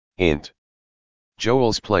Hint.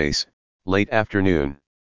 Joel's place, late afternoon.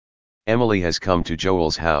 Emily has come to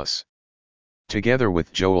Joel's house. Together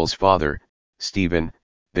with Joel's father, Stephen,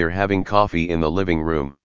 they're having coffee in the living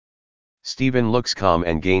room. Stephen looks calm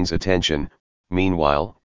and gains attention.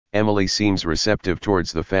 Meanwhile, Emily seems receptive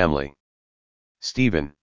towards the family.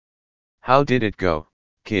 Stephen. How did it go,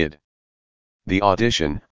 kid? The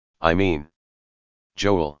audition, I mean.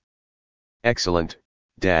 Joel. Excellent,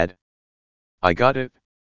 Dad. I got it.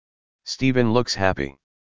 Stephen looks happy.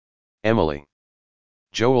 Emily.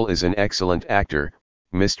 Joel is an excellent actor,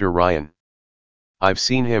 Mr. Ryan. I've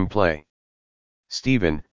seen him play.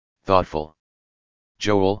 Stephen, thoughtful.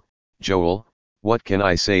 Joel, what can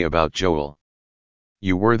I say about Joel?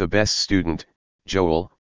 You were the best student,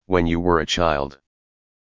 Joel, when you were a child.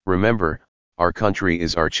 Remember, our country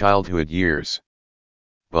is our childhood years.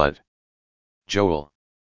 But. Joel.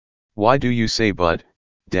 Why do you say but,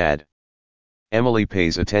 Dad? Emily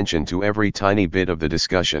pays attention to every tiny bit of the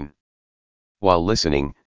discussion. While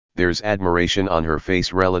listening, there's admiration on her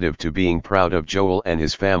face relative to being proud of Joel and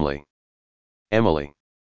his family. Emily.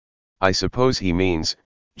 I suppose he means,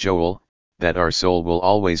 Joel, that our soul will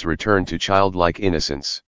always return to childlike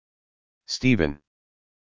innocence. Stephen.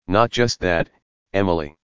 Not just that,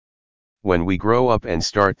 Emily. When we grow up and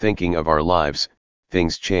start thinking of our lives,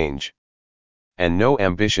 things change. And no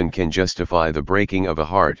ambition can justify the breaking of a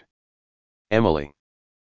heart. Emily.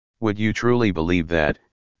 Would you truly believe that,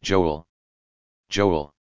 Joel?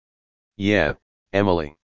 Joel. Yeah,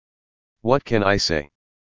 Emily. What can I say?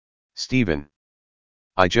 Stephen.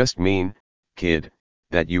 I just mean, kid,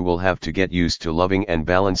 that you will have to get used to loving and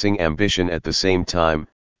balancing ambition at the same time,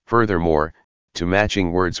 furthermore, to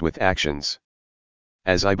matching words with actions.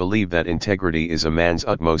 As I believe that integrity is a man's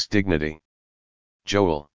utmost dignity.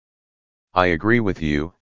 Joel. I agree with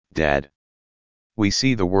you, Dad. We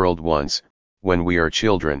see the world once, when we are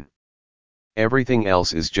children. Everything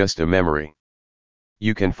else is just a memory.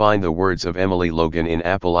 You can find the words of Emily Logan in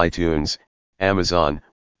Apple iTunes, Amazon,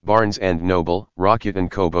 Barnes & Noble,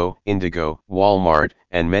 Rakuten Kobo, Indigo, Walmart,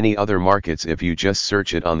 and many other markets if you just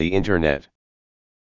search it on the internet.